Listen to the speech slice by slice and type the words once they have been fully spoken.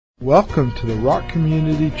Welcome to the Rock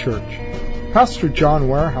Community Church. Pastor John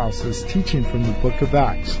Warehouse is teaching from the book of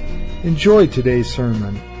Acts. Enjoy today's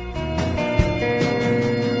sermon.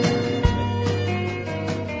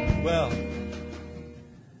 Well,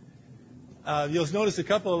 you'll notice a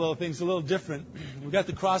couple of little things a little different. We've got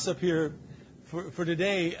the cross up here for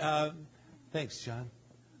today. Thanks, John.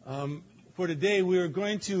 For today, we are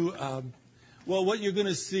going to, what you're going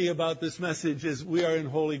to see about this message is we are in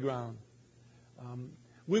holy ground.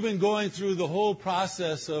 We've been going through the whole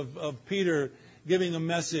process of Peter giving a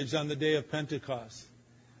message on the day of Pentecost,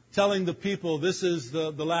 telling the people this is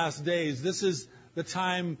the last days. This is the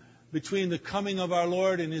time between the coming of our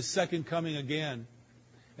Lord and His second coming again.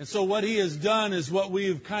 And so what He has done is what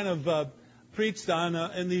we've kind of preached on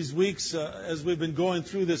in these weeks as we've been going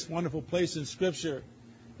through this wonderful place in Scripture.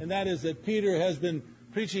 And that is that Peter has been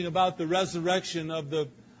preaching about the resurrection of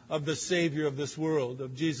the Savior of this world,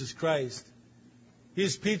 of Jesus Christ.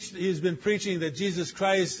 He's been preaching that Jesus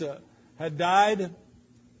Christ had died,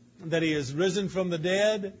 that He has risen from the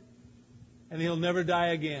dead, and He'll never die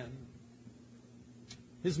again.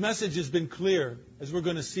 His message has been clear, as we're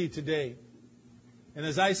going to see today. And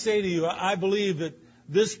as I say to you, I believe that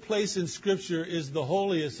this place in Scripture is the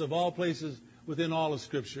holiest of all places within all of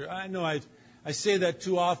Scripture. I know I say that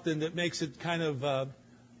too often. That makes it kind of,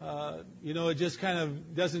 it just kind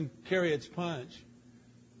of doesn't carry its punch.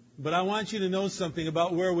 But I want you to know something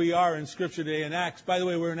about where we are in Scripture today in Acts. By the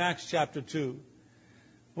way, we're in Acts chapter 2.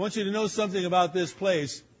 I want you to know something about this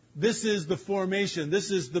place. This is the formation.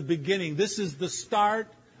 This is the beginning. This is the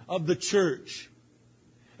start of the church.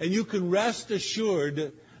 And you can rest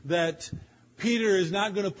assured that Peter is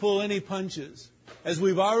not going to pull any punches. As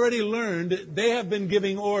we've already learned, they have been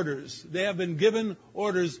giving orders. They have been given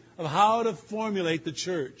orders of how to formulate the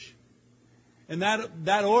church. And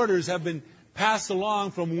that orders have been passed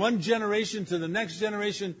along from one generation to the next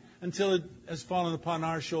generation until it has fallen upon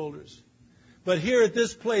our shoulders. But here at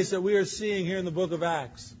this place that we are seeing here in the book of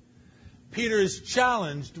Acts, Peter is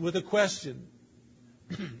challenged with a question.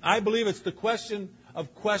 I believe it's the question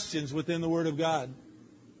of questions within the Word of God.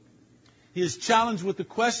 He is challenged with the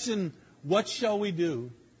question, what shall we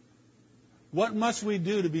do? What must we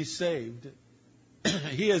do to be saved?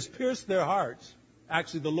 He has pierced their hearts.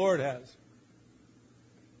 Actually, the Lord has.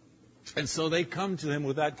 And so they come to him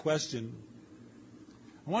with that question.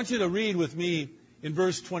 I want you to read with me in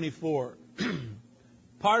verse 24.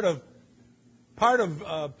 Part of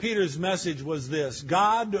Peter's message was this.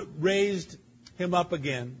 God raised him up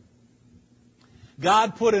again.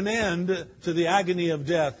 God put an end to the agony of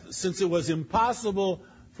death, since it was impossible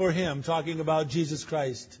for him, talking about Jesus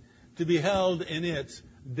Christ, to be held in its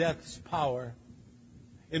death's power.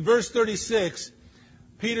 In verse 36,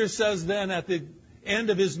 Peter says then at the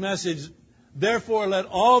end of his message, therefore let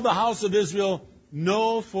all the house of Israel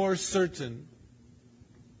know for certain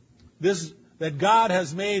that God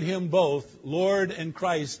has made him both Lord and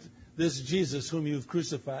Christ, this Jesus whom you've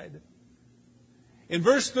crucified. In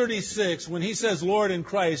verse 36, when he says Lord and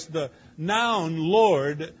Christ, the noun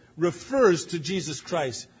Lord refers to Jesus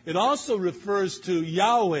Christ. It also refers to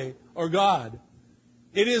Yahweh or God.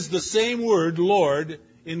 It is the same word, Lord,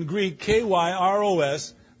 in Greek,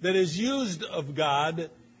 K-Y-R-O-S, that is used of God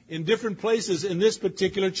in different places in this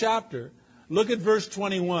particular chapter. Look at verse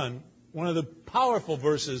 21, one of the powerful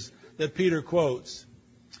verses that Peter quotes.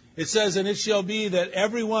 It says, and it shall be that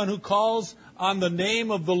everyone who calls on the name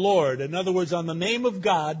of the Lord, in other words, on the name of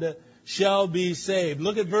God, shall be saved.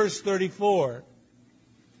 Look at verse 34.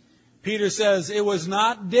 Peter says, it was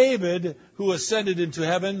not David who ascended into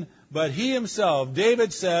heaven, but he himself.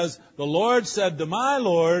 David says, the Lord said to my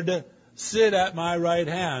Lord, sit at my right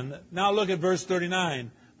hand. Now look at verse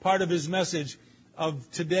 39, part of his message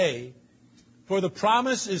of today. For the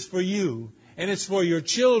promise is for you, and it's for your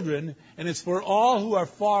children, and it's for all who are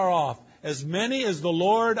far off, as many as the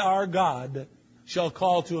Lord our God shall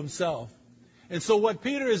call to himself. And so what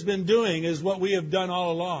Peter has been doing is what we have done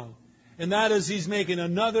all along. And that is he's making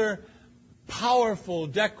another powerful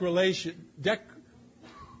declaration. Thank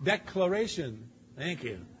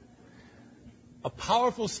you. A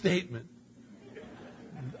powerful statement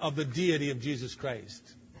of the deity of Jesus Christ.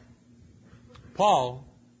 Paul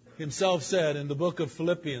himself said in the book of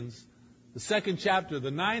Philippians, the 2nd chapter, the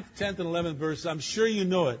 9th, 10th, and 11th verse, I'm sure you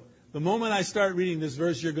know it. The moment I start reading this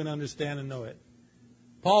verse, you're going to understand and know it.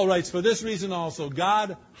 Paul writes, for this reason also,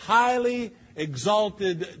 God highly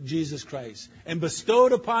exalted Jesus Christ and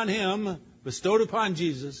bestowed upon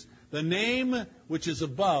Jesus, the name which is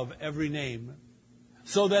above every name,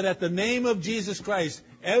 so that at the name of Jesus Christ,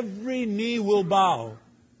 every knee will bow,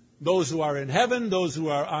 those who are in heaven, those who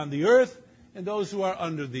are on the earth, and those who are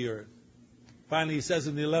under the earth. Finally, he says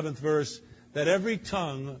in the 11th verse that every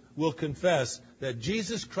tongue will confess that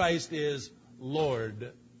Jesus Christ is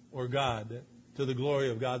Lord or God, to the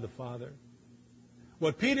glory of God the Father.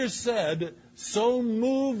 What Peter said so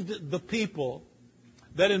moved the people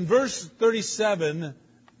that in verse 37,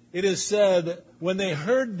 it is said, when they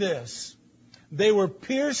heard this, they were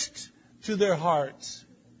pierced to their hearts.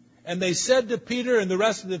 And they said to Peter and the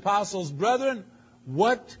rest of the apostles, "Brethren,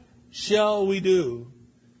 what shall we do?"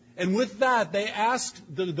 And with that, they asked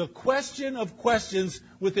the question of questions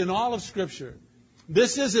within all of Scripture.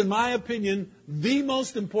 This is, in my opinion, the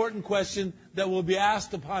most important question that will be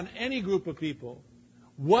asked upon any group of people.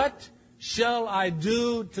 What shall I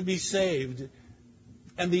do to be saved?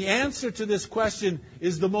 And the answer to this question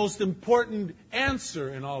is the most important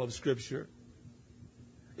answer in all of Scripture.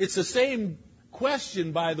 It's the same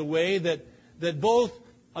question, by the way, that both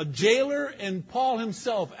a jailer and Paul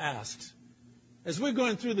himself asked. As we're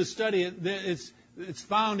going through the study, it's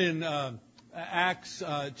found in Acts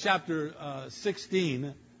chapter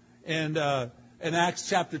 16 and Acts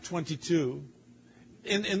chapter 22.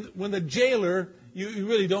 And when the jailer, you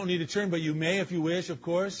really don't need to turn, but you may if you wish, of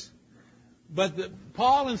course. But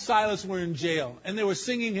Paul and Silas were in jail, and they were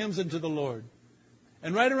singing hymns unto the Lord.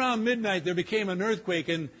 And right around midnight, there became an earthquake,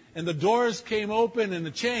 and the doors came open, and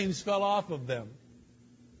the chains fell off of them.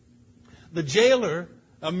 The jailer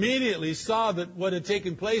immediately saw that what had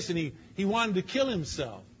taken place, and he wanted to kill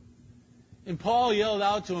himself. And Paul yelled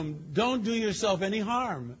out to him, "Don't do yourself any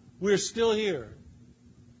harm. We're still here."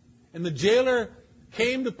 And the jailer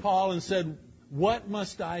came to Paul and said, "What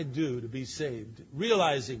must I do to be saved?"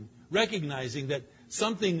 Recognizing that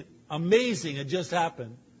something amazing had just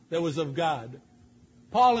happened that was of God.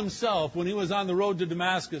 Paul himself, when he was on the road to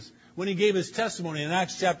Damascus, when he gave his testimony in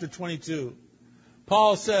Acts chapter 22,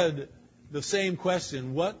 Paul said the same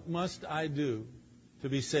question, "What must I do to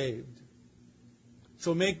be saved?"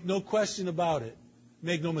 So make no question about it.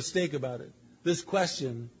 Make no mistake about it. This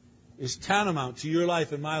question is tantamount to your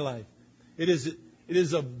life and my life. It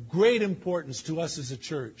is of great importance to us as a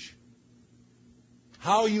church.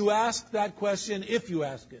 How you ask that question, if you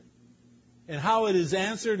ask it, and how it is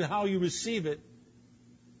answered and how you receive it,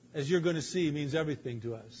 as you're going to see, means everything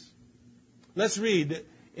to us. Let's read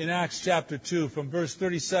in Acts chapter 2 from verse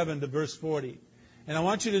 37 to verse 40. And I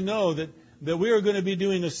want you to know that we are going to be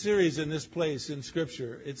doing a series in this place in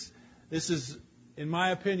Scripture. This is, in my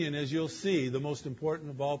opinion, as you'll see, the most important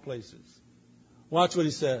of all places. Watch what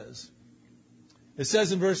he says. It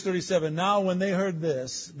says in verse 37, "Now when they heard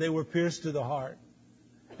this, they were pierced to the heart.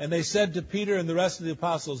 And they said to Peter and the rest of the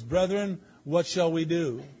apostles, 'Brethren, what shall we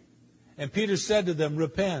do?' And Peter said to them,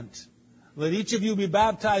 'Repent. Let each of you be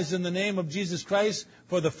baptized in the name of Jesus Christ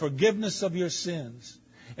for the forgiveness of your sins.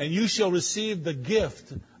 And you shall receive the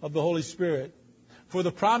gift of the Holy Spirit. For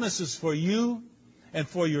the promise is for you and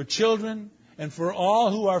for your children and for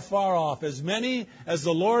all who are far off, as many as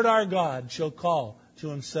the Lord our God shall call to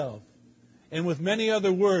himself.' And with many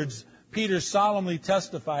other words, Peter solemnly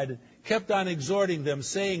testified, kept on exhorting them,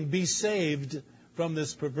 saying, 'Be saved from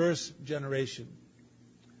this perverse generation.'"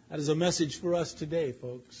 That is a message for us today,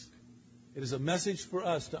 folks. It is a message for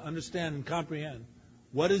us to understand and comprehend.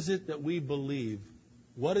 What is it that we believe?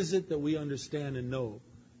 What is it that we understand and know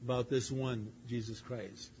about this one, Jesus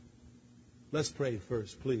Christ? Let's pray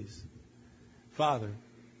first, please. Father,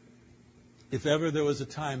 if ever there was a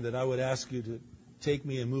time that I would ask you to take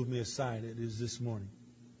me and move me aside, it is this morning.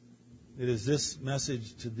 It is this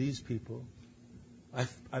message to these people.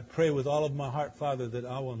 I pray with all of my heart, Father, that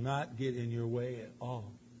I will not get in your way at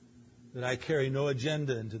all. That I carry no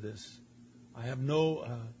agenda into this. I have no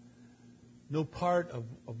part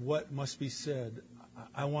of what must be said.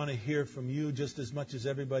 I want to hear from you just as much as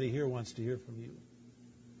everybody here wants to hear from you.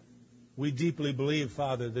 We deeply believe,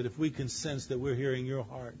 Father, that if we can sense that we're hearing your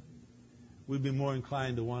heart, we'd be more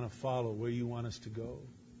inclined to want to follow where you want us to go.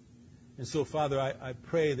 And so, Father, I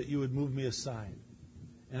pray that you would move me aside.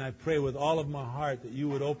 And I pray with all of my heart that you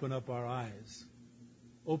would open up our eyes,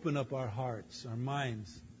 open up our hearts, our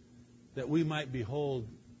minds, that we might behold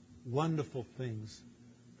wonderful things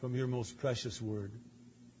from your most precious word.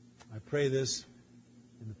 I pray this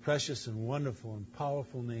in the precious and wonderful and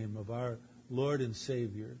powerful name of our Lord and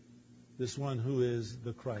Savior, this one who is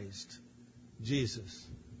the Christ, Jesus,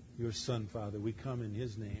 your Son, Father. We come in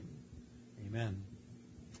his name. Amen.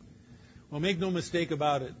 Well, make no mistake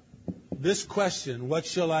about it. This question, what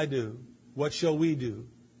shall I do? What shall we do?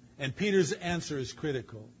 And Peter's answer is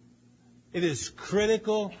critical. It is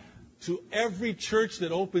critical to every church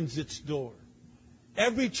that opens its door.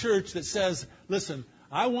 Every church that says, listen,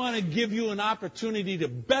 I want to give you an opportunity to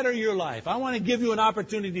better your life. I want to give you an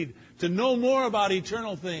opportunity to know more about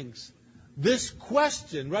eternal things. This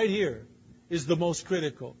question right here is the most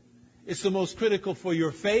critical. It's the most critical for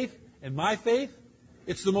your faith and my faith.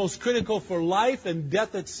 It's the most critical for life and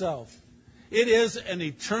death itself. It is an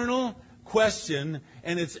eternal question,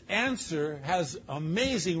 and its answer has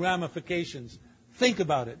amazing ramifications. Think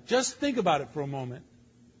about it. Just think about it for a moment.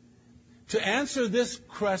 To answer this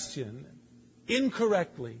question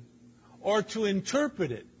incorrectly, or to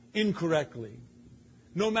interpret it incorrectly,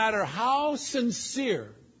 no matter how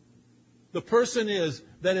sincere the person is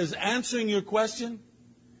that is answering your question,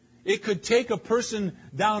 it could take a person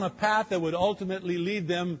down a path that would ultimately lead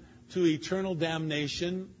them to eternal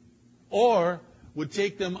damnation, or would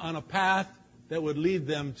take them on a path that would lead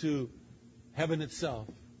them to heaven itself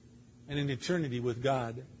and an eternity with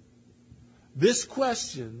God. This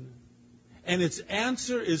question and its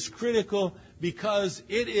answer is critical because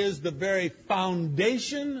it is the very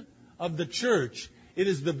foundation of the church. It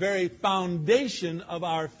is the very foundation of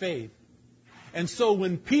our faith. And so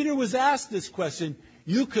when Peter was asked this question,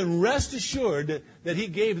 you can rest assured that he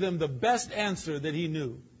gave them the best answer that he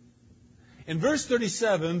knew. In verse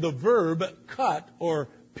 37, the verb cut or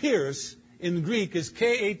pierce in Greek is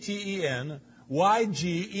Katenygyesan.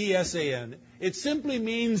 It simply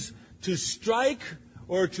means to strike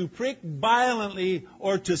or to prick violently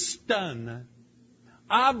or to stun.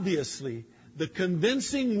 Obviously, the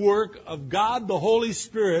convincing work of God the Holy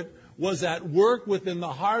Spirit was at work within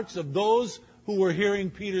the hearts of those who were hearing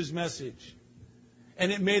Peter's message.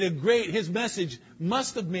 And his message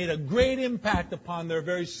must have made a great impact upon their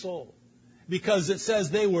very soul, because it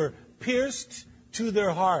says they were pierced to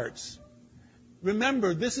their hearts.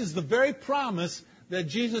 Remember, this is the very promise that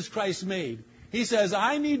Jesus Christ made. He says,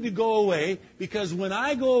 I need to go away, because when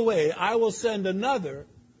I go away, I will send another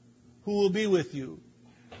who will be with you.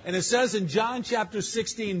 And it says in John chapter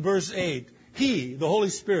 16, verse 8, He, the Holy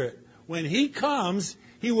Spirit, when He comes,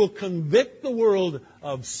 He will convict the world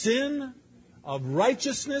of sin, of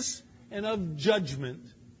righteousness, and of judgment.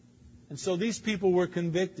 And so these people were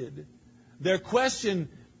convicted. Their question,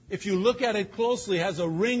 if you look at it closely, has a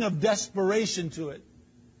ring of desperation to it.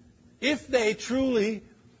 If they truly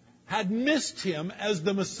had missed Him as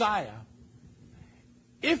the Messiah,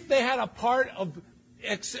 if they had a part of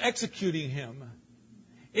executing Him,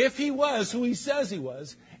 if He was who He says He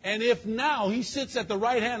was, and if now He sits at the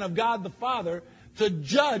right hand of God the Father to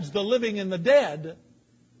judge the living and the dead,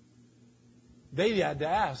 they had to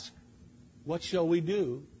ask, what shall we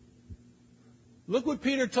do? Look what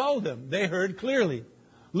Peter told them. They heard clearly.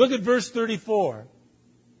 Look at verse 34.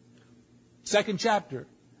 Second chapter.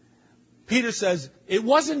 Peter says, it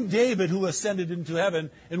wasn't David who ascended into heaven,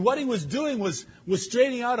 and what he was doing was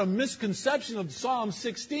straightening out a misconception of Psalm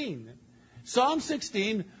 16. Psalm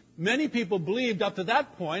 16, many people believed up to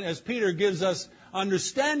that point, as Peter gives us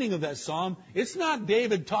understanding of that psalm, it's not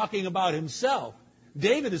David talking about himself.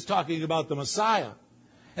 David is talking about the Messiah.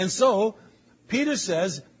 And so, Peter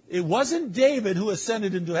says, it wasn't David who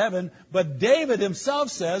ascended into heaven, but David himself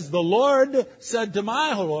says, the Lord said to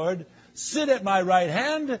my Lord, sit at my right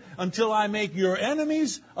hand until I make your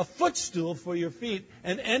enemies a footstool for your feet.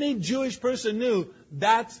 And any Jewish person knew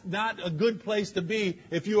that's not a good place to be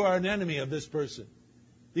if you are an enemy of this person.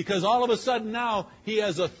 Because all of a sudden now he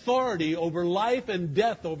has authority over life and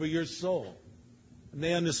death over your soul. And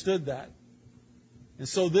they understood that. And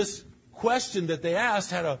so this question that they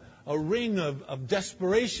asked had a ring of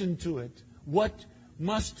desperation to it. What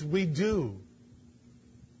must we do?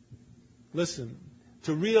 Listen,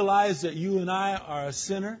 to realize that you and I are a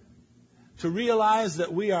sinner, to realize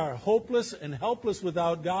that we are hopeless and helpless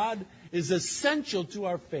without God is essential to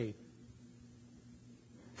our faith.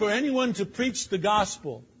 For anyone to preach the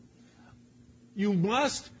gospel, you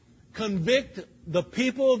must convict the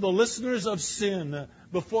people, the listeners of sin,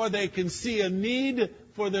 before they can see a need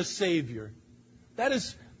for the Savior. That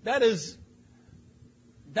is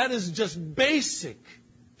just basic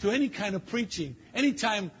to any kind of preaching, any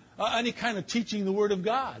kind of teaching the Word of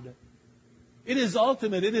God. It is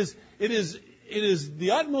ultimate. It is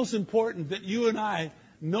the utmost important that you and I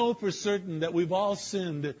know for certain that we've all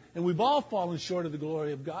sinned and we've all fallen short of the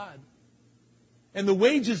glory of God. And the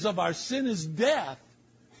wages of our sin is death,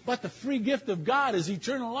 but the free gift of God is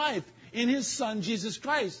eternal life in His Son, Jesus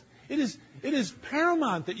Christ. It is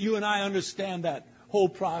paramount that you and I understand that whole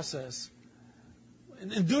process.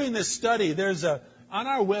 In doing this study, on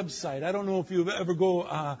our website, I don't know if you ever go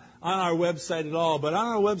on our website at all, but on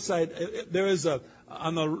our website, there is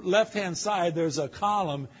on the left-hand side, there's a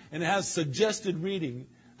column, and it has suggested reading.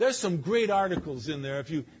 There's some great articles in there. If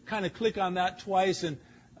you kind of click on that twice, and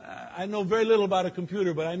I know very little about a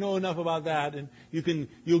computer, but I know enough about that, and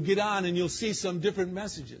you'll get on and you'll see some different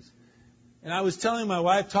messages. And I was telling my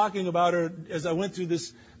wife, talking about her as I went through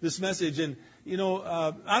this message, and,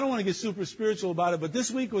 I don't want to get super spiritual about it, but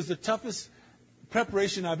this week was the toughest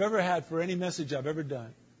preparation I've ever had for any message I've ever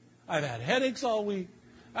done. I've had headaches all week.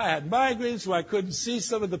 I had migraines so I couldn't see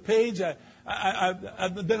some of the page. Then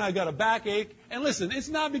I got a backache. And listen, it's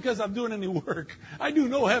not because I'm doing any work. I do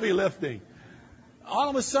no heavy lifting. All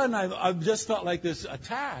of a sudden, I just felt like this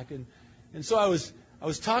attack. And so I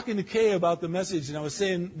was talking to Kay about the message, and I was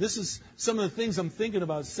saying, this is some of the things I'm thinking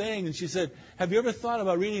about saying. And she said, have you ever thought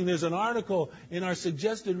about reading? There's an article in our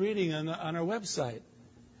suggested reading on our website.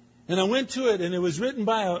 And I went to it, and it was written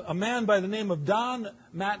by a man by the name of Don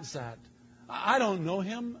Matzat. I don't know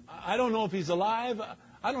him. I don't know if he's alive.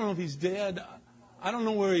 I don't know if he's dead. I don't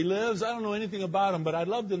know where he lives. I don't know anything about him, but I'd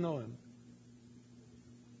love to know him.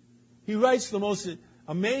 He writes the most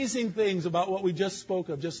amazing things about what we just spoke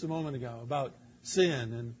of just a moment ago, about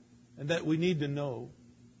sin and that we need to know.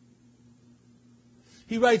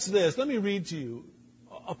 He writes this. Let me read to you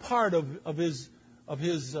a part of his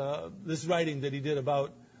this writing that he did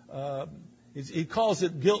about. He calls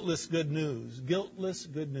it guiltless good news. Guiltless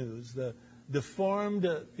good news. The deformed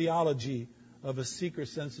theology of a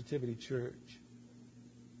seeker-sensitivity church.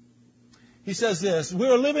 He says this: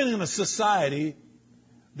 we're living in a society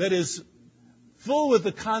that is full with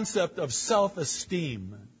the concept of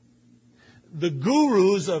self-esteem. The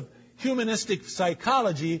gurus of humanistic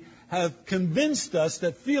psychology have convinced us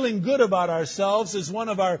that feeling good about ourselves is one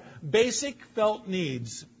of our basic felt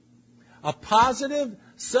needs. A positive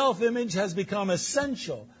self-image has become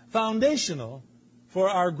essential, foundational for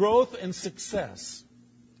our growth and success.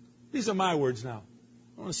 These are my words now.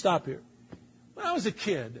 I want to stop here. When I was a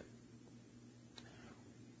kid,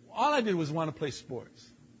 all I did was want to play sports.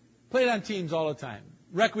 Played on teams all the time.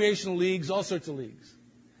 Recreational leagues, all sorts of leagues.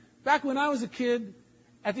 Back when I was a kid,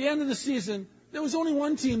 at the end of the season, there was only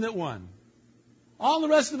one team that won. All the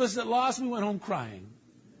rest of us that lost, we went home crying.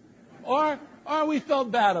 Or we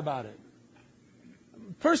felt bad about it.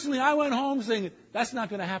 Personally, I went home saying, that's not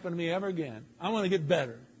going to happen to me ever again. I want to get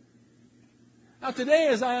better. Now today,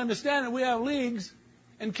 as I understand it, we have leagues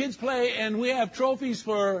and kids play and we have trophies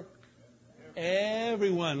for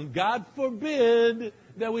everyone. God forbid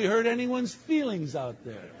that we hurt anyone's feelings out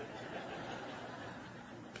there.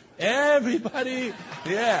 Everybody,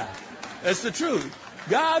 yeah, that's the truth.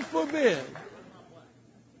 God forbid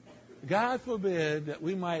that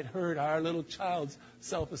we might hurt our little child's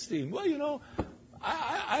self-esteem. Well,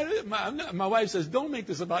 my wife says, don't make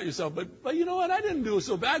this about yourself, but you know what? I didn't do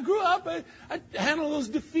so bad. I grew up. I handled those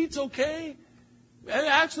defeats okay. It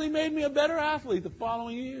actually made me a better athlete the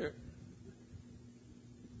following year.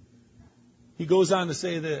 He goes on to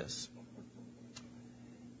say this.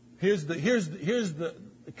 Here's the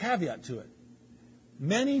caveat to it.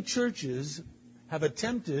 Many churches have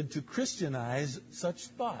attempted to Christianize such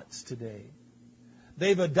thoughts today.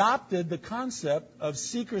 They've adopted the concept of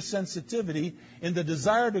seeker sensitivity in the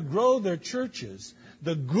desire to grow their churches.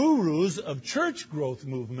 The gurus of church growth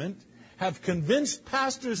movement have convinced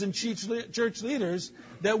pastors and church leaders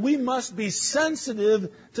that we must be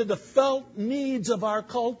sensitive to the felt needs of our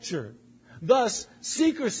culture. Thus,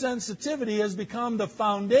 seeker sensitivity has become the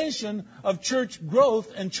foundation of church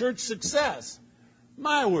growth and church success.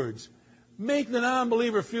 My words, make the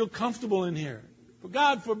non-believer feel comfortable in here. For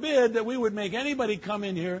God forbid that we would make anybody come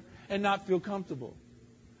in here and not feel comfortable.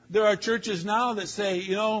 There are churches now that say,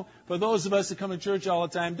 for those of us that come to church all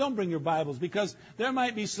the time, don't bring your Bibles because there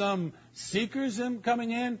might be some seekers coming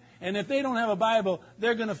in, and if they don't have a Bible,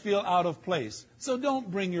 they're going to feel out of place. So don't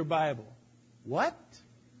bring your Bible. What?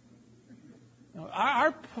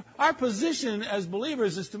 Our position as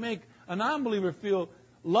believers is to make a non-believer feel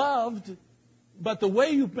loved, but the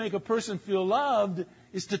way you make a person feel loved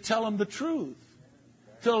is to tell them the truth.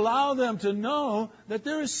 To allow them to know that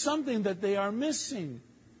there is something that they are missing.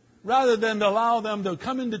 Rather than to allow them to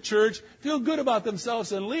come into church, feel good about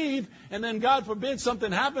themselves and leave, and then God forbid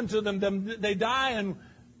something happened to them, they die, and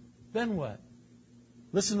then what?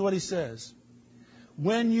 Listen to what he says.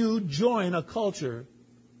 When you join a culture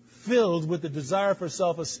filled with the desire for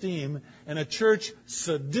self-esteem and a church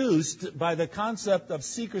seduced by the concept of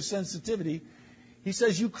seeker sensitivity, he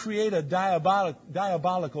says you create a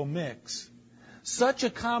diabolical mix. Such a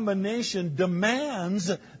combination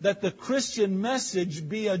demands that the Christian message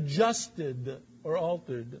be adjusted or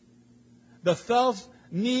altered. The felt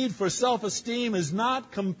need for self-esteem is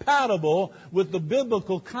not compatible with the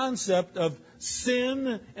biblical concept of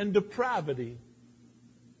sin and depravity.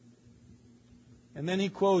 And then he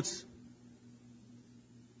quotes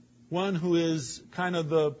one who is kind of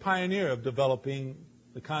the pioneer of developing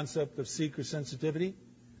the concept of seeker sensitivity.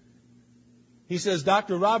 He says,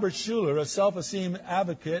 Dr. Robert Schuller, a self-esteem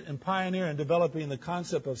advocate and pioneer in developing the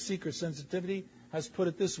concept of seeker sensitivity, has put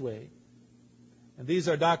it this way. And these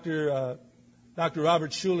are Dr.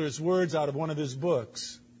 Robert Schuller's words out of one of his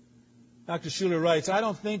books. Dr. Schuller writes, I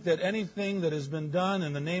don't think that anything that has been done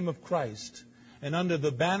in the name of Christ and under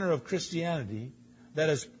the banner of Christianity that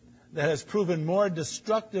has proven more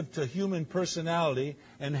destructive to human personality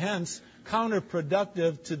and hence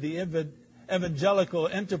counterproductive to the evangelical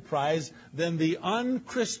enterprise than the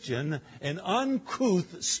unchristian and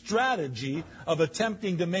uncouth strategy of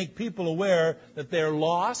attempting to make people aware that they're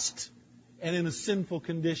lost and in a sinful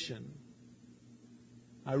condition.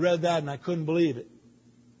 I read that and I couldn't believe it.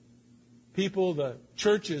 People, the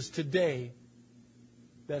churches today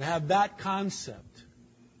that have that concept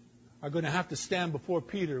are going to have to stand before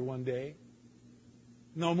Peter one day.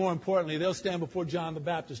 No, more importantly, they'll stand before John the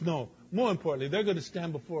Baptist. No, more importantly, they're going to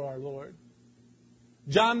stand before our Lord.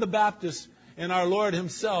 John the Baptist and our Lord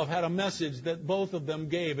himself had a message that both of them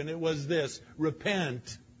gave, and it was this: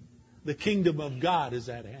 repent, the kingdom of God is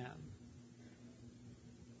at hand.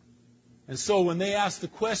 And so when they asked the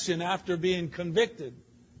question after being convicted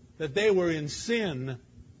that they were in sin,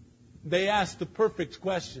 they asked the perfect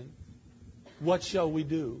question: what shall we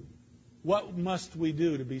do? What must we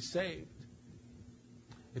do to be saved?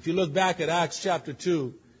 If you look back at Acts chapter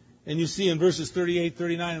 2, and you see in verses 38,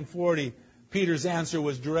 39, and 40, Peter's answer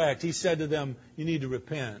was direct. He said to them, you need to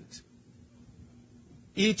repent.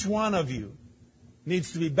 Each one of you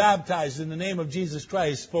needs to be baptized in the name of Jesus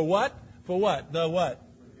Christ. For what? For what? The what?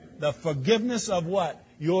 The forgiveness of what?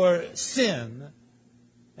 Your sin.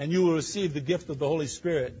 And you will receive the gift of the Holy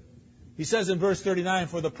Spirit. He says in verse 39,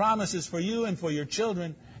 for the promise is for you and for your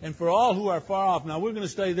children and for all who are far off. Now, we're going to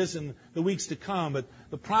study this in the weeks to come, but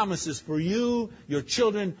the promise is for you, your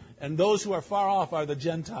children, and those who are far off are the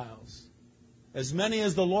Gentiles. As many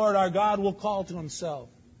as the Lord our God will call to himself.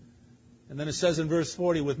 And then it says in verse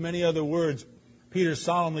 40, with many other words, Peter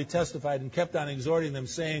solemnly testified and kept on exhorting them,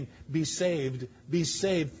 saying, be saved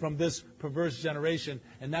from this perverse generation.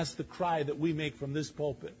 And that's the cry that we make from this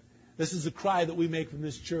pulpit. This is the cry that we make from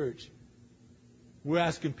this church. We're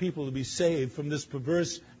asking people to be saved from this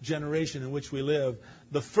perverse generation in which we live.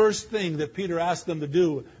 The first thing that Peter asked them to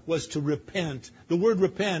do was to repent. The word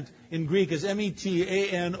repent in Greek is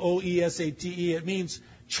metanoesate. It means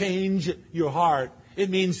change your heart.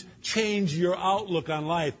 It means change your outlook on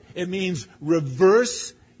life. It means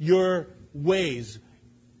reverse your ways.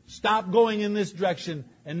 Stop going in this direction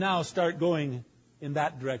and now start going in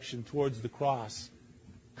that direction towards the cross.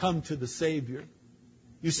 Come to the Savior.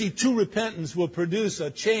 You see, true repentance will produce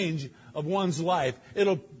a change of one's life.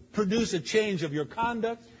 It'll produce a change of your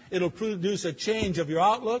conduct. It'll produce a change of your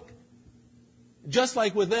outlook. Just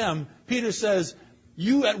like with them, Peter says,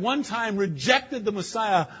 you at one time rejected the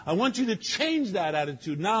Messiah. I want you to change that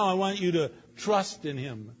attitude. Now I want you to trust in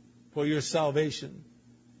Him for your salvation.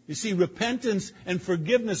 You see, repentance and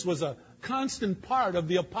forgiveness was a constant part of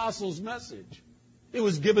the apostles' message. It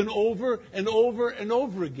was given over and over and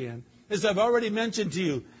over again. As I've already mentioned to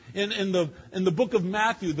you, in the book of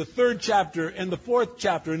Matthew, the 3rd chapter and the 4th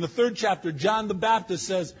chapter. In the 3rd chapter, John the Baptist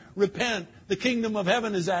says, repent, the kingdom of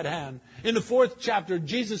heaven is at hand. In the 4th chapter,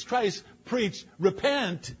 Jesus Christ preached,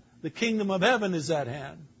 repent, the kingdom of heaven is at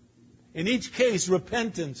hand. In each case,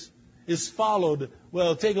 repentance is followed.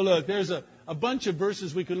 Well, take a look. There's a bunch of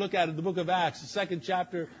verses we could look at in the book of Acts, the 2nd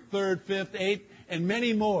chapter, 3rd, 5th, 8th, and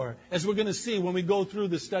many more, as we're going to see when we go through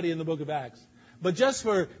the study in the book of Acts. But just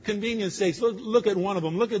for convenience sakes, look at one of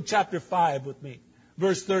them. Look at chapter 5 with me,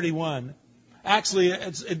 verse 31. Actually,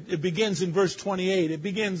 it begins in verse 28. It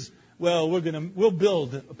begins, well, we'll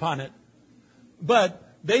build upon it.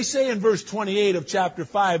 But they say in verse 28 of chapter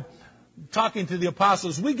 5, talking to the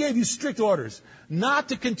apostles, we gave you strict orders not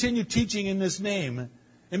to continue teaching in this name.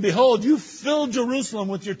 And behold, you filled Jerusalem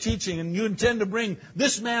with your teaching, and you intend to bring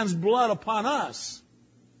this man's blood upon us.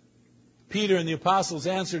 Peter and the apostles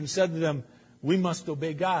answered and said to them, we must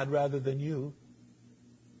obey God rather than you.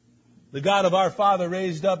 The God of our Father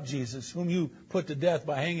raised up Jesus, whom you put to death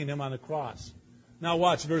by hanging him on the cross. Now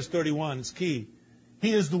watch verse 31. It's key.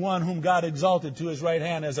 He is the one whom God exalted to his right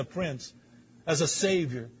hand as a prince, as a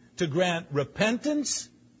savior, to grant repentance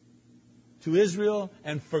to Israel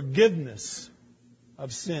and forgiveness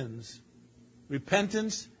of sins.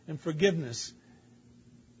 Repentance and forgiveness.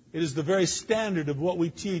 It is the very standard of what we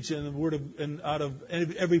teach in the Word out of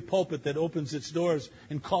every pulpit that opens its doors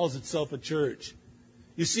and calls itself a church.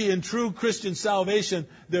 You see, in true Christian salvation,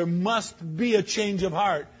 there must be a change of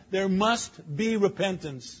heart. There must be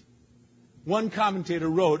repentance. One commentator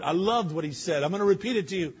wrote, I loved what he said. I'm going to repeat it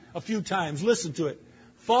to you a few times. Listen to it.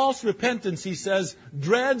 False repentance, he says,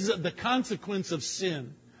 dreads the consequence of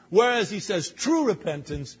sin. Whereas, he says, true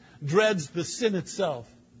repentance dreads the sin itself.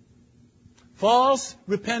 False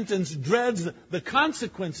repentance dreads the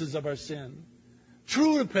consequences of our sin.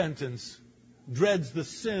 True repentance dreads the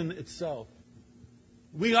sin itself.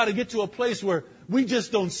 We ought to get to a place where we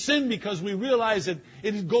just don't sin because we realize that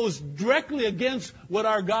it goes directly against what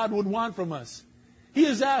our God would want from us. He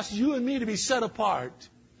has asked you and me to be set apart.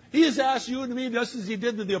 He has asked you and me, just as He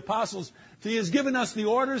did to the apostles, He has given us the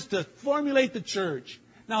orders to formulate the church.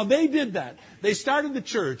 Now, they did that. They started the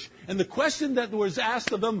church. And the question that was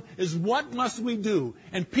asked of them is, what must we do?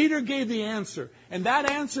 And Peter gave the answer. And that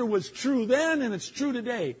answer was true then and it's true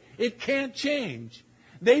today. It can't change.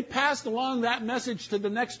 They passed along that message to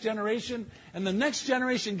the next generation, and the next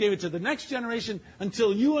generation gave it to the next generation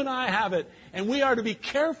until you and I have it. And we are to be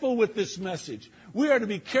careful with this message. We are to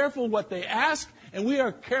be careful what they ask, and we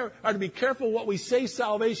are to be careful what we say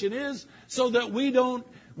salvation is, so that we don't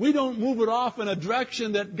move it off in a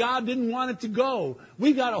direction that God didn't want it to go.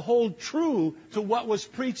 We got to hold true to what was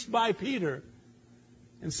preached by Peter.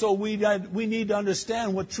 And so we need to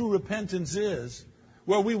understand what true repentance is,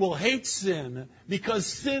 where we will hate sin because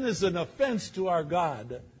sin is an offense to our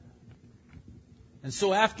God. And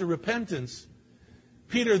so after repentance,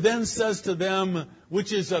 Peter then says to them,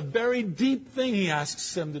 which is a very deep thing he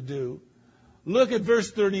asks them to do. Look at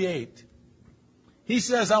verse 38. He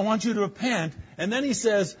says, I want you to repent. And then he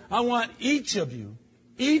says, I want each of you,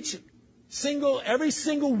 every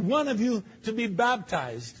single one of you to be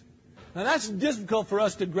baptized. Now that's difficult for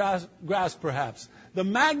us to grasp perhaps. The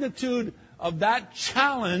magnitude of that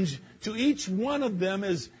challenge to each one of them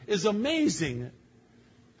is amazing.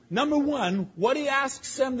 Number one, what he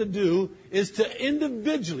asks them to do is to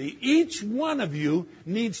individually, each one of you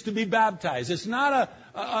needs to be baptized. It's not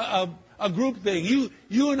a group thing.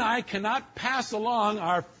 You and I cannot pass along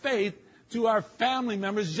our faith to our family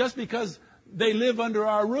members just because they live under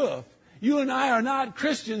our roof. You and I are not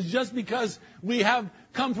Christians just because we have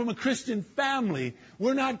come from a Christian family.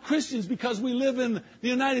 We're not Christians because we live in the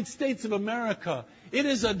United States of America. It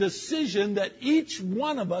is a decision that each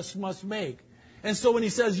one of us must make. And so when he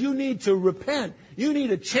says you need to repent, you need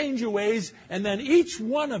to change your ways, and then each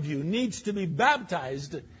one of you needs to be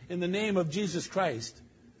baptized in the name of Jesus Christ.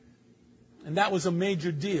 And that was a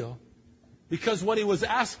major deal, because what he was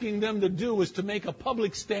asking them to do was to make a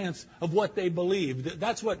public stance of what they believed.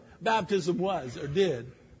 That's what baptism was or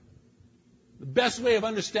did. The best way of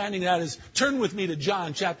understanding that is turn with me to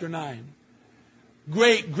John chapter 9.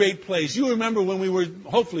 Great place. You remember when we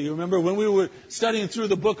were studying through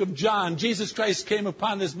the book of John, Jesus Christ came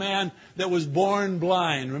upon this man that was born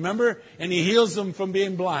blind. Remember? And he heals him from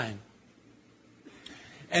being blind.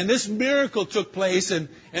 And this miracle took place, and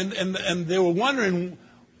they were wondering,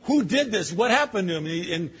 who did this? What happened to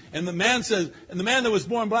him? And the man that was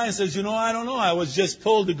born blind says, I don't know. I was just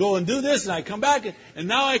told to go and do this, and I come back, and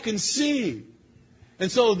now I can see.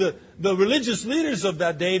 And so the religious leaders of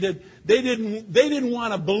that day, they didn't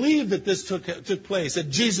want to believe that this took place, that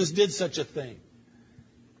Jesus did such a thing.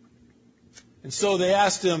 And so they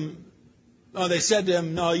asked him, they said to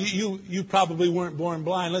him, no, you probably weren't born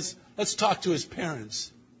blind. Let's talk to his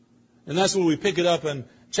parents. And that's where we pick it up in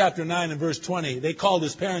chapter 9 and verse 20. They called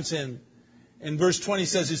his parents in. And verse 20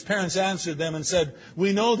 says, his parents answered them and said,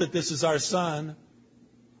 we know that this is our son.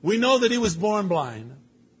 We know that he was born blind.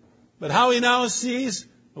 But how he now sees,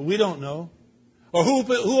 we don't know. Or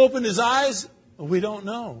who opened his eyes, we don't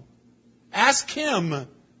know. Ask him.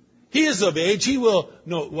 He is of age. He will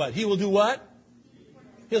know what? He will do what?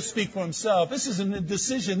 He'll speak for himself. This is a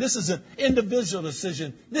decision. This is an individual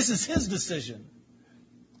decision. This is his decision.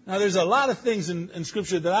 Now, there's a lot of things in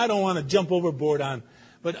Scripture that I don't want to jump overboard on.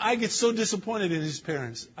 But I get so disappointed in his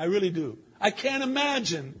parents. I really do. I can't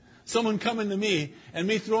imagine someone coming to me and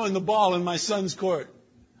me throwing the ball in my son's court.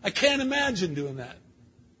 I can't imagine doing that.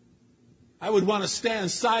 I would want to stand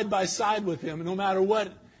side by side with him no matter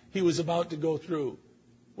what he was about to go through.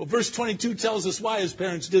 Well, verse 22 tells us why his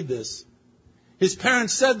parents did this. His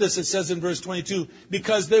parents said this, it says in verse 22,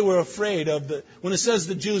 because they were afraid of when it says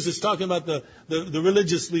the Jews, it's talking about the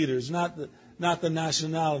religious leaders, not the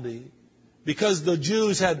nationality. Because the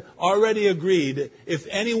Jews had already agreed, if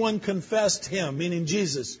anyone confessed him, meaning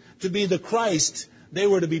Jesus, to be the Christ, they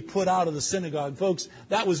were to be put out of the synagogue. Folks,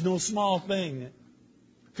 that was no small thing.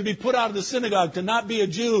 To be put out of the synagogue, to not be a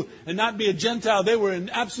Jew and not be a Gentile, they were in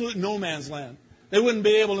absolute no man's land. They wouldn't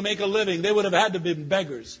be able to make a living. They would have had to be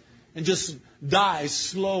beggars and just die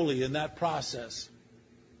slowly in that process.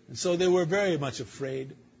 And so they were very much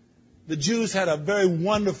afraid. The Jews had a very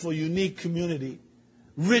wonderful, unique community.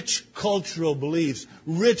 rich cultural beliefs,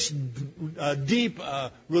 rich, deep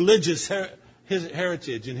religious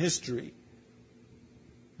heritage and history.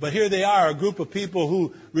 But here they are, a group of people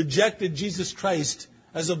who rejected Jesus Christ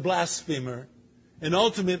as a blasphemer. And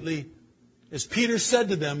ultimately, as Peter said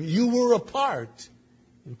to them, you were a part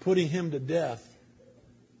in putting him to death.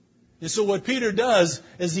 And so what Peter does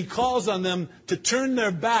is he calls on them to turn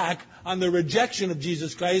their back on the rejection of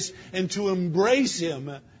Jesus Christ and to embrace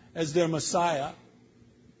him as their Messiah.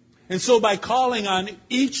 And so by calling on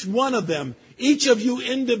each one of them, each of you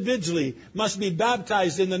individually must be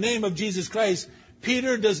baptized in the name of Jesus Christ,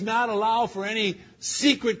 Peter does not allow for any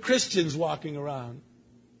secret Christians walking around.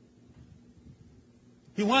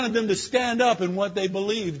 He wanted them to stand up in what they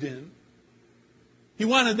believed in. He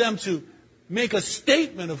wanted them to make a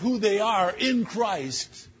statement of who they are in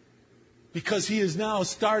Christ, because he is now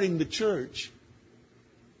starting the church.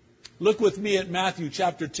 Look with me at Matthew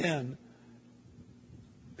chapter 10.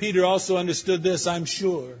 Peter also understood this, I'm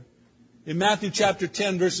sure. In Matthew chapter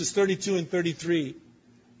 10, verses 32 and 33,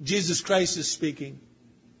 Jesus Christ is speaking.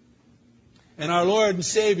 And our Lord and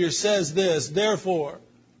Savior says this, therefore,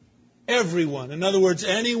 everyone, in other words,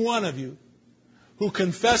 any one of you, who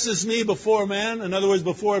confesses me before man, in other words,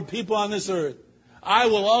 before people on this earth, I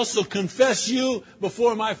will also confess you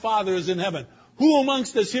before my Father is in heaven. Who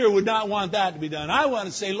amongst us here would not want that to be done? I want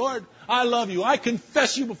to say, Lord, I love you. I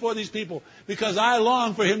confess you before these people because I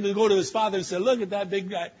long for him to go to his Father and say, look at that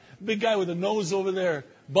big guy with a nose over there,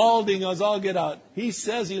 balding as all get out. He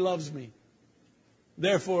says he loves me.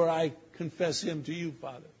 Therefore, I confess him to you,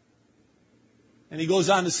 Father. And he goes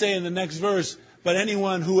on to say in the next verse, but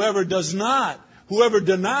anyone, whoever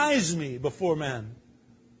denies me before men,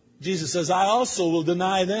 Jesus says, I also will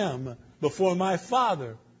deny them before my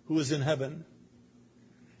Father who is in heaven.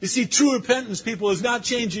 You see, true repentance, people, is not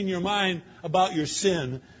changing your mind about your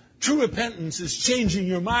sin. True repentance is changing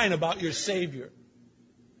your mind about your Savior.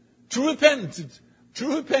 True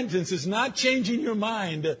repentance is not changing your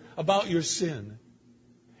mind about your sin.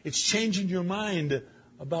 It's changing your mind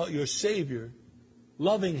about your Savior,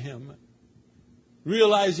 loving him,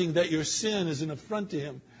 realizing that your sin is an affront to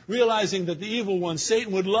him, realizing that the evil one,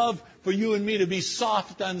 Satan, would love for you and me to be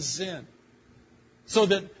soft on sin, so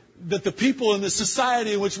that the people in the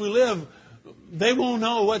society in which we live, they won't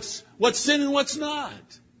know what's sin and what's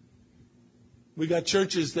not. We got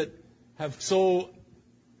churches that have so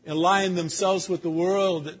aligned themselves with the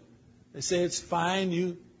world that they say it's fine,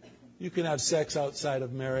 you can have sex outside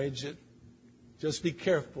of marriage. Just be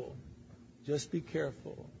careful. Just be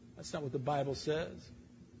careful. That's not what the Bible says.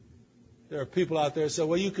 There are people out there who say,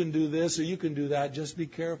 well, you can do this or you can do that. Just be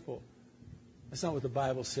careful. That's not what the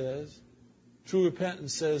Bible says. True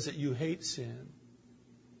repentance says that you hate sin.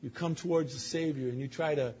 You come towards the Savior and you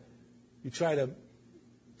try to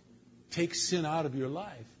take sin out of your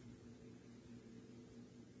life.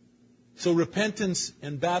 So repentance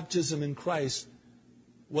and baptism in Christ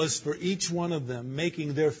was for each one of them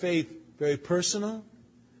making their faith very personal,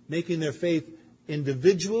 making their faith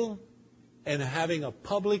individual, and having a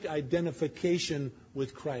public identification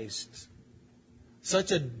with Christ.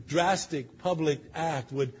 Such a drastic public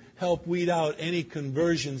act would help weed out any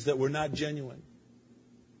conversions that were not genuine.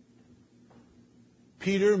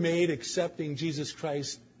 Peter made accepting Jesus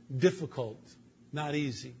Christ difficult, not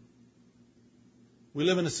easy. We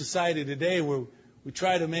live in a society today where we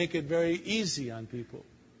try to make it very easy on people.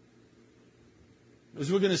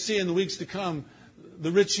 As we're going to see in the weeks to come,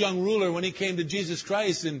 the rich young ruler, when he came to Jesus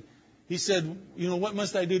Christ and he said, what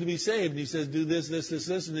must I do to be saved? And he says, do this, this, this,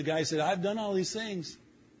 this. And the guy said, I've done all these things.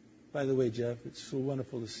 By the way, Jeff, it's so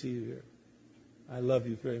wonderful to see you here. I love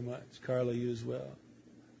you very much. Carla, you as well.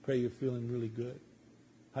 Pray you're feeling really good.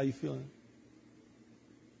 How you feeling?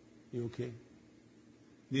 You okay?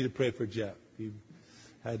 Need to pray for Jeff. He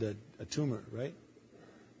had a tumor, right?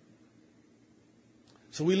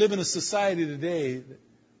 So we live in a society today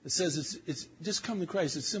that says it's just come to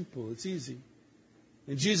Christ. It's simple. It's easy.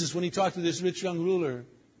 And Jesus, when he talked to this rich young ruler,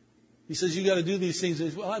 he says, you got to do these things. He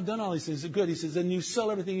says, well, I've done all these things. They're good. He says, then you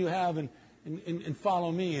sell everything you have and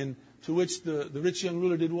follow me. And to which the rich young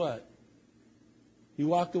ruler did what? He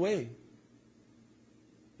walked away.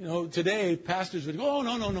 Today, pastors would go, oh,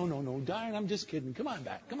 no, darn, I'm just kidding. Come on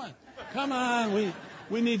back. Come on.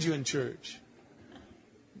 We need you in church.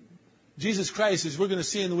 Jesus Christ, as we're going to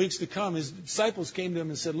see in the weeks to come, his disciples came to him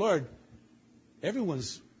and said, Lord,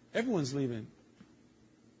 everyone's leaving.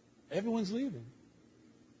 Everyone's leaving.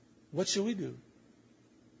 What shall we do?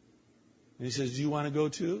 And he says, do you want to go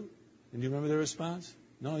too? And do you remember their response?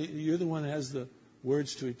 No, you're the one that has the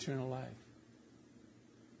words to eternal life.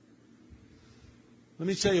 Let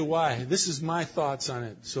me tell you why. This is my thoughts on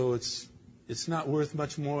it, so it's it's not worth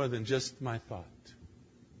much more than just my thought.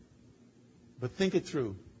 But think it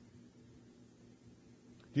through.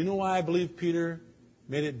 Do you know why I believe Peter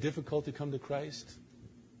made it difficult to come to Christ?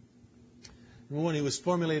 Remember when he was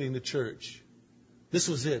formulating the church, this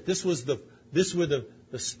was it. This was the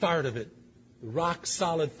start of it, the rock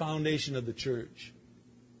solid foundation of the church.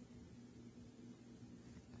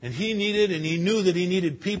 And he knew that he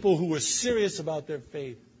needed people who were serious about their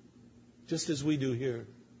faith, just as we do here.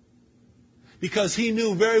 Because he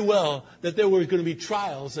knew very well that there were going to be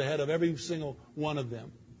trials ahead of every single one of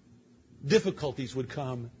them. Difficulties would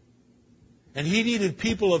come. And he needed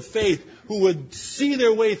people of faith who would see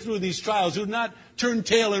their way through these trials, who would not turn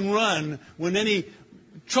tail and run when any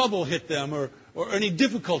trouble hit them or any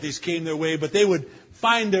difficulties came their way, but they would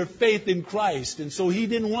find their faith in Christ. And so he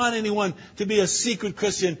didn't want anyone to be a secret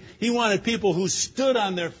Christian. He wanted people who stood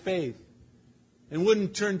on their faith and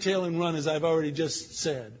wouldn't turn tail and run, as I've already just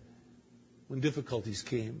said, when difficulties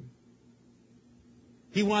came.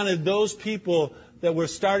 He wanted those people that were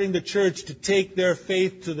starting the church to take their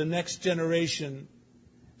faith to the next generation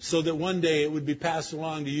so that one day it would be passed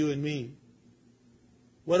along to you and me.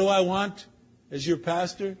 What do I want as your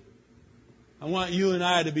pastor? I want you and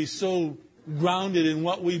I to be so grounded in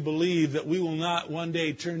what we believe that we will not one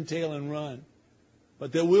day turn tail and run,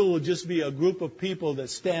 but that we will just be a group of people that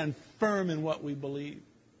stand firm in what we believe.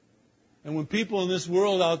 And when people in this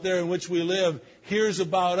world out there in which we live hears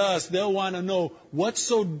about us, they'll want to know what's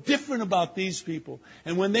so different about these people.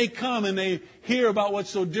 And when they come and they hear about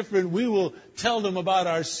what's so different, we will tell them about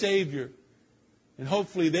our Savior. And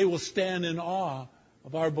hopefully they will stand in awe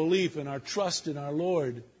of our belief and our trust in our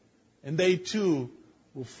Lord. And they too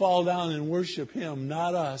will fall down and worship Him,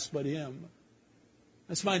 not us, but Him.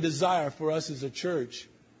 That's my desire for us as a church.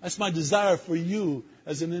 That's my desire for you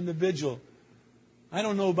as an individual. I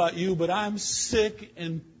don't know about you, but I'm sick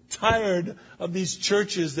and tired of these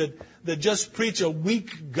churches that just preach a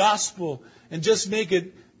weak gospel and just make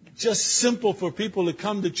it just simple for people to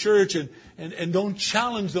come to church and don't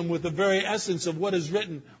challenge them with the very essence of what is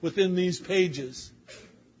written within these pages.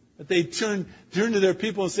 That they turn to their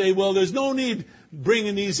people and say, well, there's no need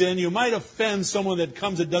bringing these in. You might offend someone that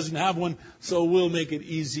comes that doesn't have one, so we'll make it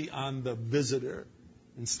easy on the visitor.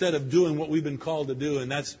 Instead of doing what we've been called to do,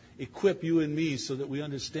 and that's equip you and me so that we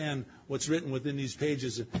understand what's written within these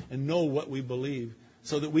pages and know what we believe,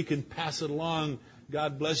 so that we can pass it along,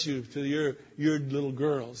 God bless you, to your little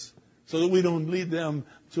girls, so that we don't lead them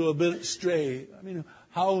to a bit astray. I mean,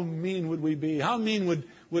 how mean would we be? How mean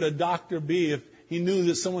would a doctor be if he knew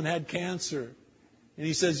that someone had cancer? And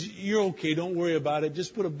he says, you're okay, don't worry about it,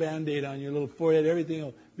 just put a Band-Aid on your little forehead, everything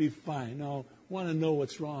will be fine. No, we want to know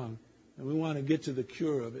what's wrong. And we want to get to the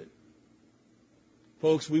cure of it.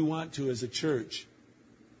 Folks, we want to, as a church,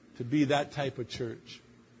 to be that type of church.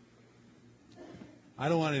 I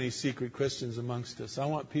don't want any secret Christians amongst us. I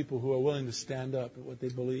want people who are willing to stand up at what they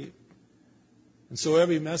believe. And so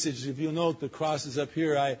every message, if you'll note the cross is up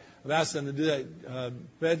here, I've asked them to do that.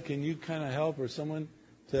 Fred, can you kind of help or someone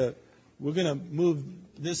to... We're going to move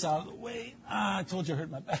this out of the way. I told you I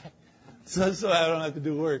hurt my back. So I don't have to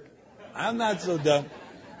do work. I'm not so dumb.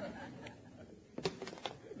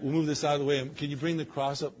 We'll move this out of the way. Can you bring the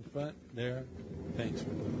cross up in front? There. Thanks.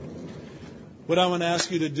 What I want to ask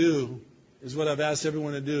you to do is what I've asked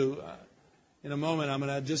everyone to do. In a moment, I'm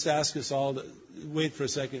going to just ask us all to wait for a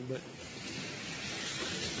second, but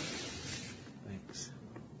thanks.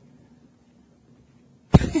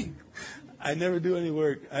 I never do any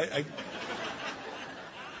work.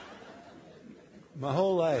 My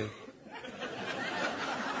whole life.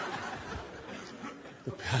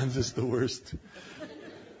 The PANS is the worst.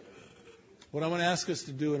 What I want to ask us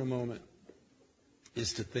to do in a moment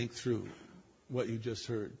is to think through what you just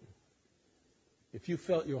heard. If you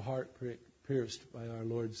felt your heart pierced by our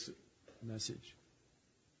Lord's message,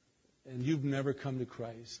 and you've never come to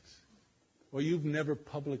Christ, or you've never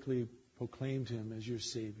publicly proclaimed Him as your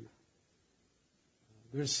Savior,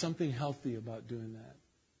 there's something healthy about doing that.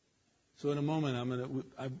 So in a moment,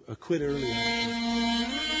 I quit early.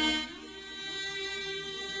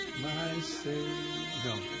 My Savior.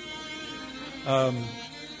 No.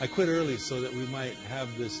 I quit early so that we might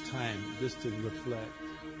have this time just to reflect.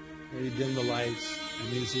 Maybe dim the lights,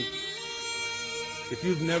 the music. If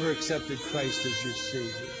you've never accepted Christ as your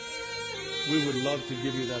Savior, we would love to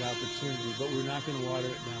give you that opportunity, but we're not going to water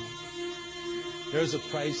it down. There's a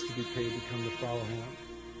price to be paid to come to follow Him.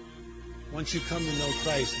 Once you come to know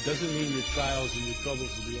Christ, it doesn't mean your trials and your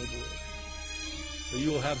troubles will be over with. But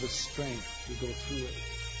you will have the strength to go through it.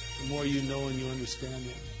 The more you know and you understand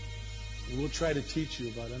Him. And we'll try to teach you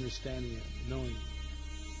about understanding it, knowing it.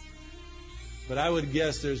 But I would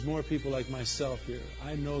guess there's more people like myself here.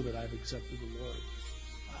 I know that I've accepted the Lord.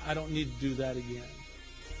 I don't need to do that again.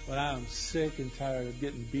 But I am sick and tired of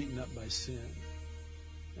getting beaten up by sin.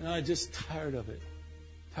 And I'm just tired of it.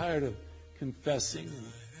 Tired of confessing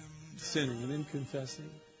and sinning and then confessing.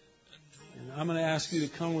 And I'm going to ask you to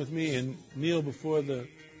come with me and kneel before the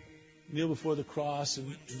cross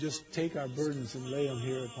and just take our burdens and lay them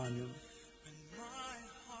here upon Him.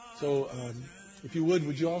 So, if you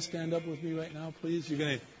would you all stand up with me right now, please? You're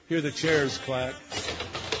going to hear the chairs clack.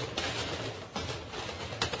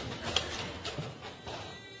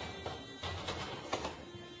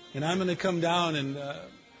 And I'm going to come down and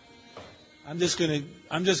I'm just going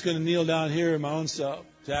to kneel down here in my own self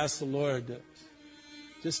to ask the Lord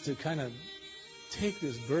to kind of take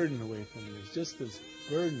this burden away from me. It's just this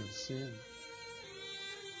burden of sin.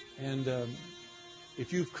 And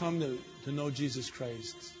if you've come to know Jesus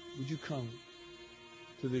Christ, would you come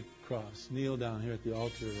to the cross, kneel down here at the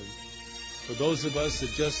altar? And for those of us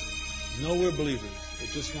that just know we're believers,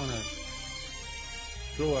 that just want to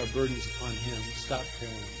throw our burdens upon Him, stop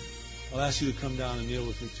carrying them, I'll ask you to come down and kneel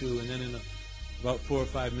with me too. And then in about 4 or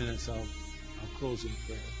 5 minutes, I'll close in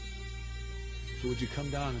prayer. So would you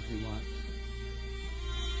come down if you want?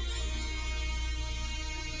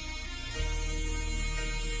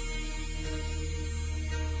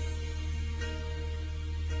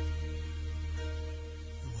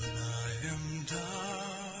 When I am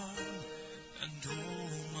down and oh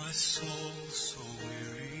my soul so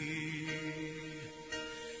weary,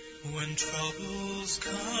 when troubles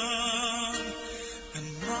come and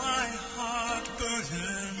my heart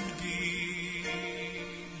burdened be,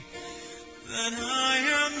 then I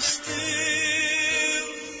am still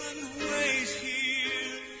and wait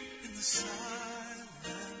here in the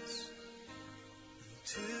silence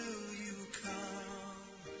until you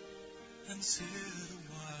come and sit a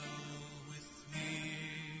while with me.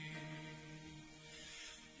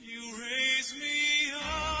 You raise me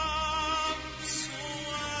up so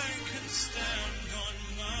I can stand on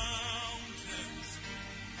mountains.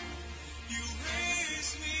 You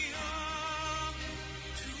raise me up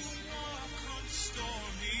to walk on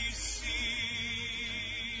stormy seas.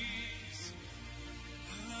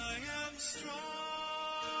 I am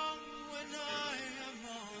strong when I am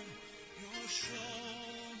on your shoulders.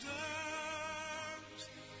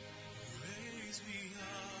 Raise me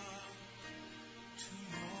up to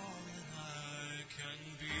more than I can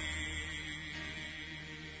be.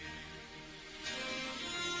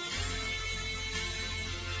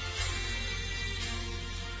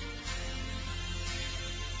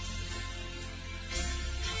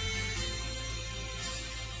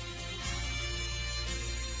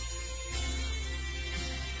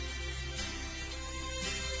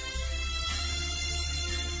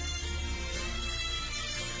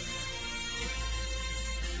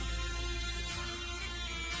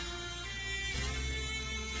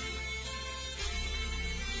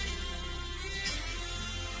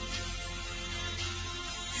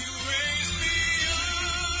 You raise me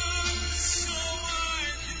up so I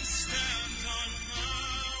can stand on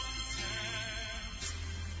mountains.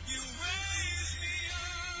 You raise me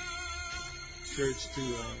up. Church, to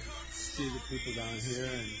see the people down here,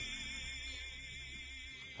 and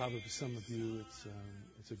probably for some of you,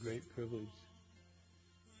 it's a great privilege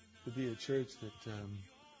to be a church that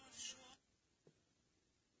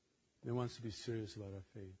wants to be serious about our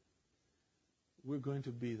faith. We're going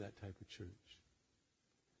to be that type of church.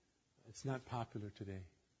 It's not popular today.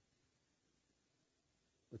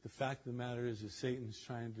 But the fact of the matter is that Satan's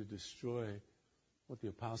trying to destroy what the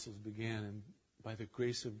apostles began, and by the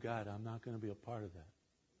grace of God, I'm not going to be a part of that.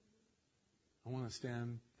 I want to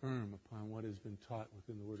stand firm upon what has been taught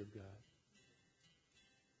within the Word of God.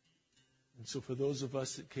 And so for those of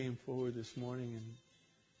us that came forward this morning and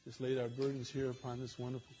just laid our burdens here upon this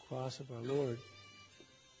wonderful cross of our Lord,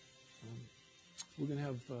 we're going to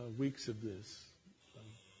have weeks of this,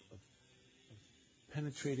 of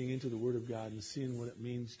penetrating into the Word of God and seeing what it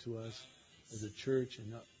means to us as a church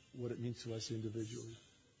and what it means to us individually.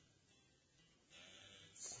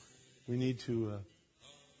 We need to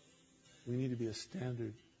be a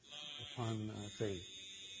standard upon faith.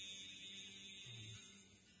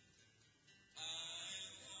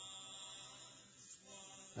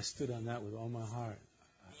 I stood on that with all my heart.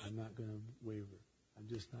 I'm not going to waver. I'm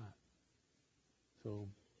just not. So,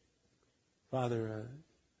 Father,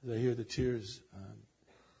 as I hear the tears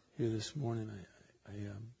here this morning, I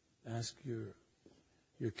ask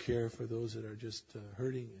your care for those that are just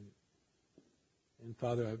hurting, and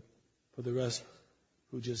Father, for the rest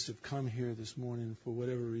who just have come here this morning for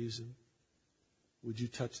whatever reason, would you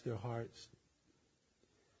touch their hearts?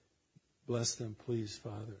 Bless them, please,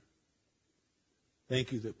 Father.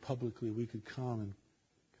 Thank you that publicly we could come and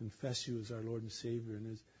confess you as our Lord and Savior.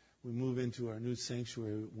 And as we move into our new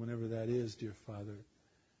sanctuary, whenever that is, dear Father,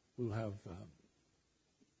 we'll have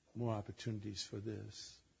more opportunities for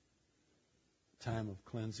this time of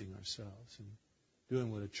cleansing ourselves and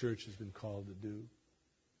doing what a church has been called to do.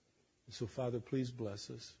 And so, Father, please bless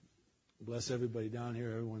us. Bless everybody down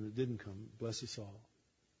here, everyone that didn't come. Bless us all.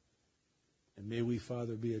 And may we,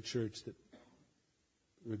 Father, be a church that,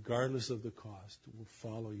 regardless of the cost, will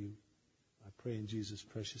follow you. I pray in Jesus'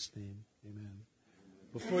 precious name. Amen.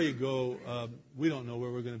 Before you go, we don't know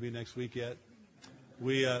where we're going to be next week yet.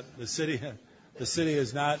 The city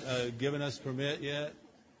has not given us permit yet.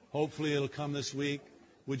 Hopefully it'll come this week.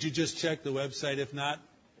 Would you just check the website? If not,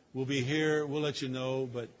 we'll be here. We'll let you know,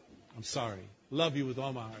 but I'm sorry. Love you with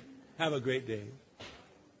all my heart. Have a great day.